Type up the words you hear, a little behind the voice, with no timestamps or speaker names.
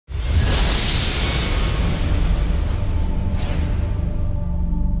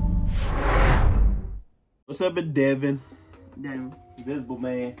What's up, Devin? Damn. Invisible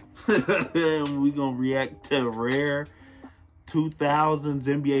Man. We gonna react to rare 2000's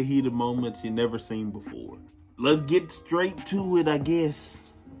NBA heated moments you never seen before. Let's get straight to it, I guess.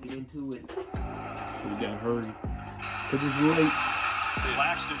 Get into it. We gotta hurry, cause it's late.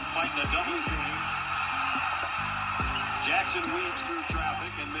 Laxton fighting a double team. Jackson weaves through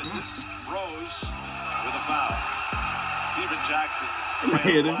traffic and misses. Rose with a foul. Steven Jackson Hit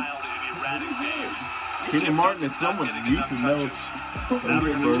ran him. wild and erratic game. Kenny Martin is someone you should know. Now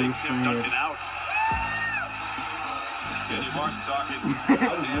they're going to take Tim Duncan out. Kenny Martin talking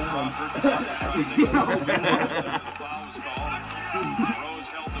about Dan Crawford. The foul was called. Rose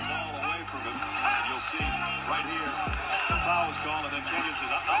held the ball away from him. And you'll see right here, the foul was called. And then Kenyon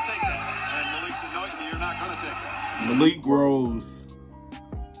says, I'll take that. And Malik said, no, you're not going to take that. Malik Rose.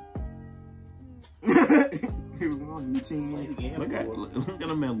 Here we go, you chin. Look at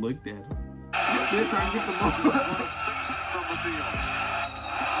that man looked at him. Still trying to get the ball. 6 from the field.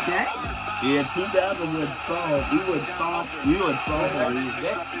 Yeah, 2000 would solve. We would solve that.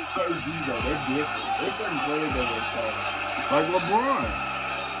 That's KG though. That's different. There's certain players that would solve. Like LeBron.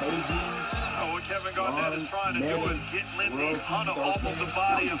 KG. Oh, what Kevin Garnett is trying to do is get Lindsey Hunter off of the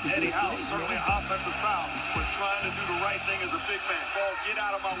body of Eddie House. Certainly an offensive foul, but trying to do the right thing as a big man. Ball, get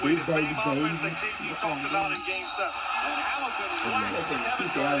out of my way. The same offense that KG talked about in Game 7. And Hamilton likes Kevin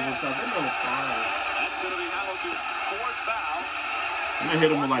Garnett. That's going to be Hamilton's 4th foul. I'm gonna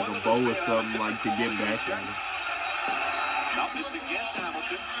hit him with like a bow or something, like to get back at him. Now it's against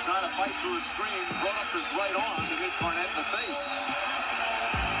Hamilton, trying to fight through a screen, brought up his right arm to hit Garnett in the face.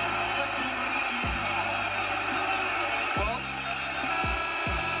 Well,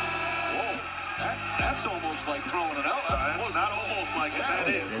 whoa, that's almost like throwing it out. That's not almost like it, that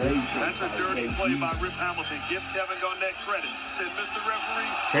is. That's a dirty play by Rip Hamilton. Give Kevin Garnett credit. Said, Mr.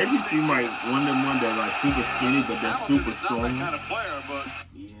 Referee. KG seem like one of them ones that like super skinny, but they're super strong. Not that kind of player, but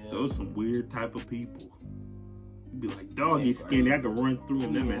Those some weird type of people. You be like, dog, he's skinny. I can run through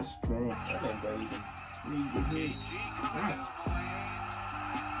him. That man's strong. That man crazy.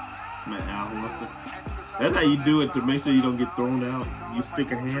 Man, Al Horford. That's how you do it to make sure you don't get thrown out. You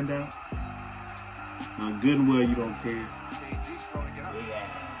stick a hand out. On good and well, you don't care. Yeah.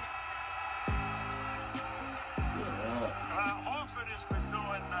 Horford has been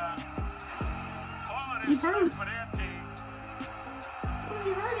doing all of He this hurt. stuff for their team. What did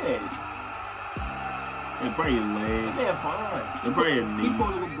he hurt at? They probably your leg. Man, fine. They probably your He knee.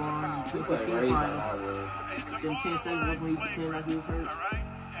 pulled LeBron, 2016 finals. Them 10 seconds left when he pretended like he was hurt. All right,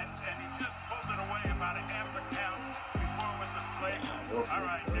 and he just pulled it away about a half a count before it was a flag. All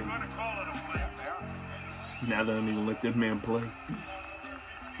right, they're going to call it a flag there. Now they don't even let that man play.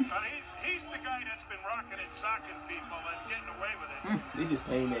 He's the guy that's been rocking and socking people and getting away with it. They just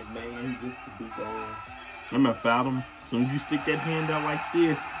paying that man just to be gone. I'm gonna foul him. As soon as you stick that hand out like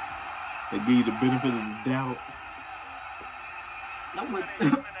this, they give you the benefit of the doubt. No, but He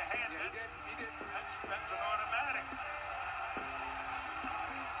did. That's an automatic.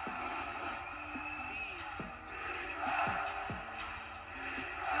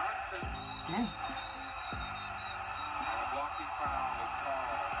 Johnson. dang. A blocking foul is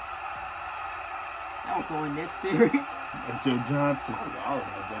called. That was so unnecessary. Joe Johnson. All of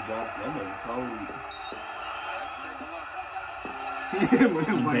that Johnson. That man cold. Let's take a look.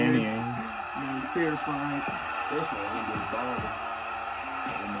 Danny Man, Ainge. terrified. This one ain't been balling.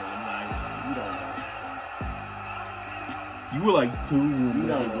 You don't know. You were like 2 when You we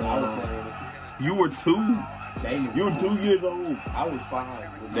don't were know. I was gone. playing. You were 2. Damon. You were 2 years old. I was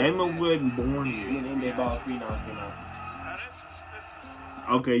 5. Damon wasn't born Me yet. and NBA ball phenom came out. Now this is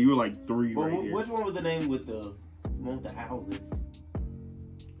Okay, you were like 3 But right here. which one was the name with the houses?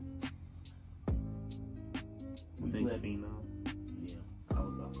 We Big played. phenom. Yeah, I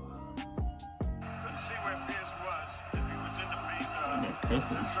was about 5. couldn't see where Pierce was if he was in the paint. Man,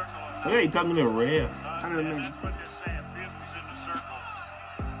 cussing. The circle. Hey, talking to a ref. I don't know. That's what they're saying. Pierce was in the circle.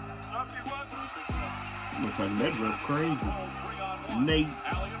 So if he was, it's a good spot. I'm talking that ref crazy. 3-on-1. Nate.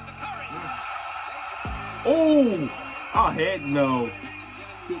 Alley-oop to Curry. Oh! Oh, heck no.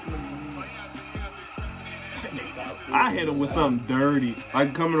 Kick me in the head. I hit him with something dirty.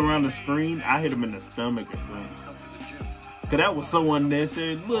 Like coming around the screen, I hit him in the stomach or something. Cause that was so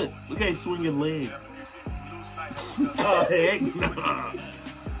unnecessary. Look how he swing his leg. Oh heck no.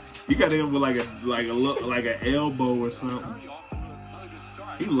 You got him with like an elbow or something.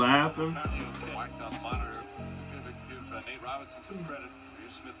 He laughing. Whacked on the monitor. Give Nate Robinson some credit.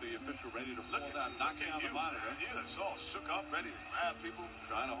 Here's Smith, the official, ready to fall down, knocking on the monitor. Yeah, it's all shook up, ready to grab people.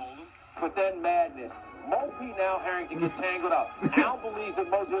 Trying to hold him. but then madness. Mo P now Harrington gets tangled up. Al believes that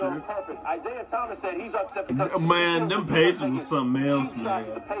Mo did it on purpose. Isaiah Thomas said he's upset because man, them Pacers was something else, man.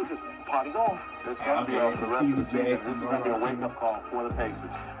 The Pacers party's on. It's going to be on the rest of the season. This is going to be a wake-up call for the Pacers.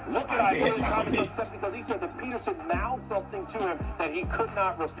 Look at Isaiah Thomas upset because he said that Peterson mouthed something to him that he could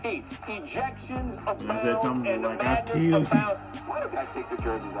not repeat. Ejections abound and the madness abound. Why do guys take the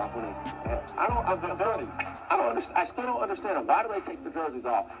jerseys off when they? I don't understand. I still don't understand it. Why do they take the jerseys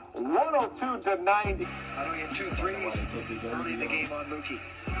off? 102 to 90. I don't get 2 threes early in the game on Mookie.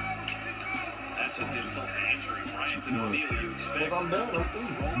 That's just insult to injury. Bryant and O'Neal, you expect. I'm done.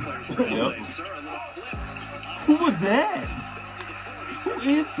 Yep. Who was that? Who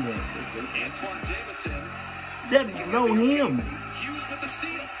is that? Antoine Jameson. That know him. Hughes with the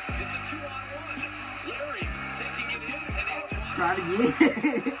steal. It's a 2-on-1. Larry taking it in, and Antoine. Try to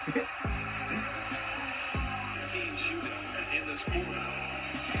get. Team shooting in this quarter.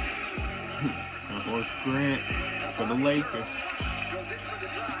 Horse Grant for the Lakers. Goes in for the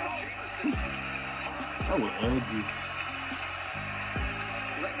drive. Jameson. That was ugly.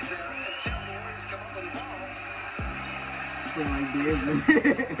 Legs there until the Warriors come up with the ball. They're like this.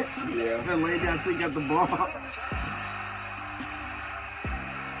 Yeah. They lay down, take out the ball.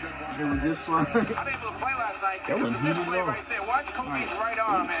 They were just fine. I'm able to play last night. That was This huge play off. right there. Watch Kobe's right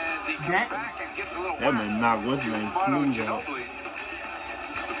arm as he comes back and gets a little. That man knocked what's his name smooth out.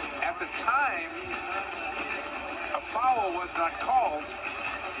 At the time, a foul was not called,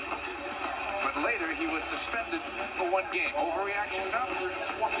 but later he was suspended for 1 game. Overreaction now?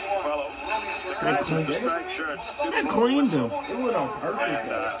 Well, the guys in the striped shirts. They cleaned him. It went on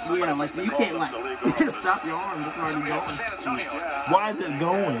purpose. Yeah, like you can't like stop your arm. It's already going. San Antonio. Why is it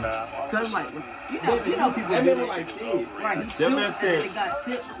going? Cause like you know people That do man it. like this. Right, he That shoots man and said- then it got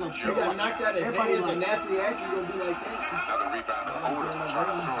tipped. So He got knocked out his head. everybody It's a like, natural reaction. You gonna be like that. Another rebound to Odom.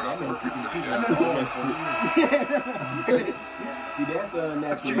 Trying to throw it up. See, that's a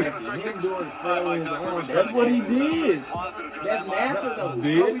natural reaction. Him doing flailing his arms. That's what he did. That's natural though.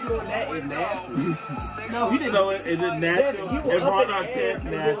 Did? Kobe doing that is natural. no, he didn't. So is it natural? If hard not test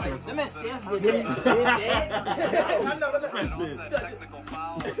natural. That man Steph did that. I know that's That's right. it. Technical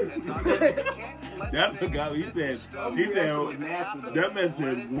foul. And That's the guy. He said. That man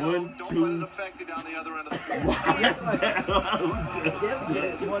said 1, don't let it 2. affect you down the other end of the field. Steph did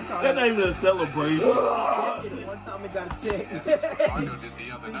it one time. That ain't even a celebration. Steph did it one time. It got a tick. Argo did the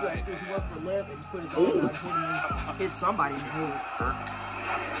other He got night. this one for left and he put his arm out and hit somebody in the head. Kirk,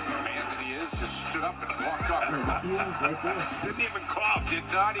 man that he is, just stood up and walked off. Huge right there. Didn't even cough. Didn't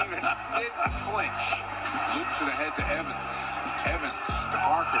flinch. Loops it ahead to Evans. Evans to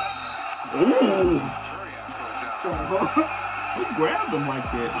Parker. Ooh. Turiaf goes down. So Who grabbed him like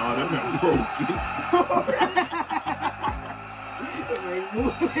that? Oh, that man broken.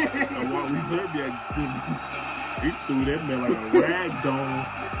 I want reserve that. He threw that man like a rag doll.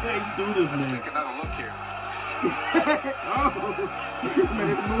 Hey, he threw this man. Take another look here.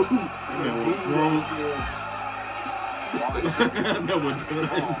 made it move. That man was broke. Wally That was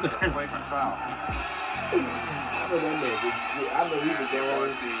done. flagrant foul. I know he was It there.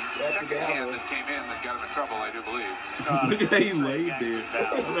 was the second hand that came in that got him in trouble, I do believe. Look at how he laid there.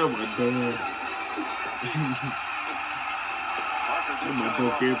 That was done. That man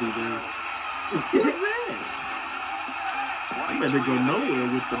broke everything. Look at that. I better go nowhere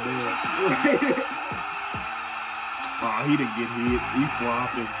with the ball. Oh, he didn't get hit. He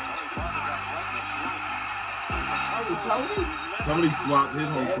flopping. Tony flopped his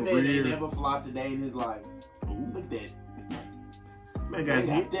whole That man ain't career. never flopped a day in his life. Look at that. Man got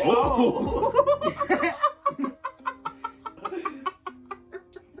hit. that. Oh!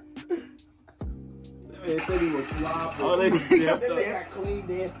 Man said he was flopping. Oh, they stepped That man on. got clean,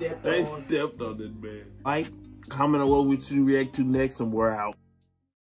 then stepped They on. stepped on this man. Like, comment on what we should react to next, and we're out.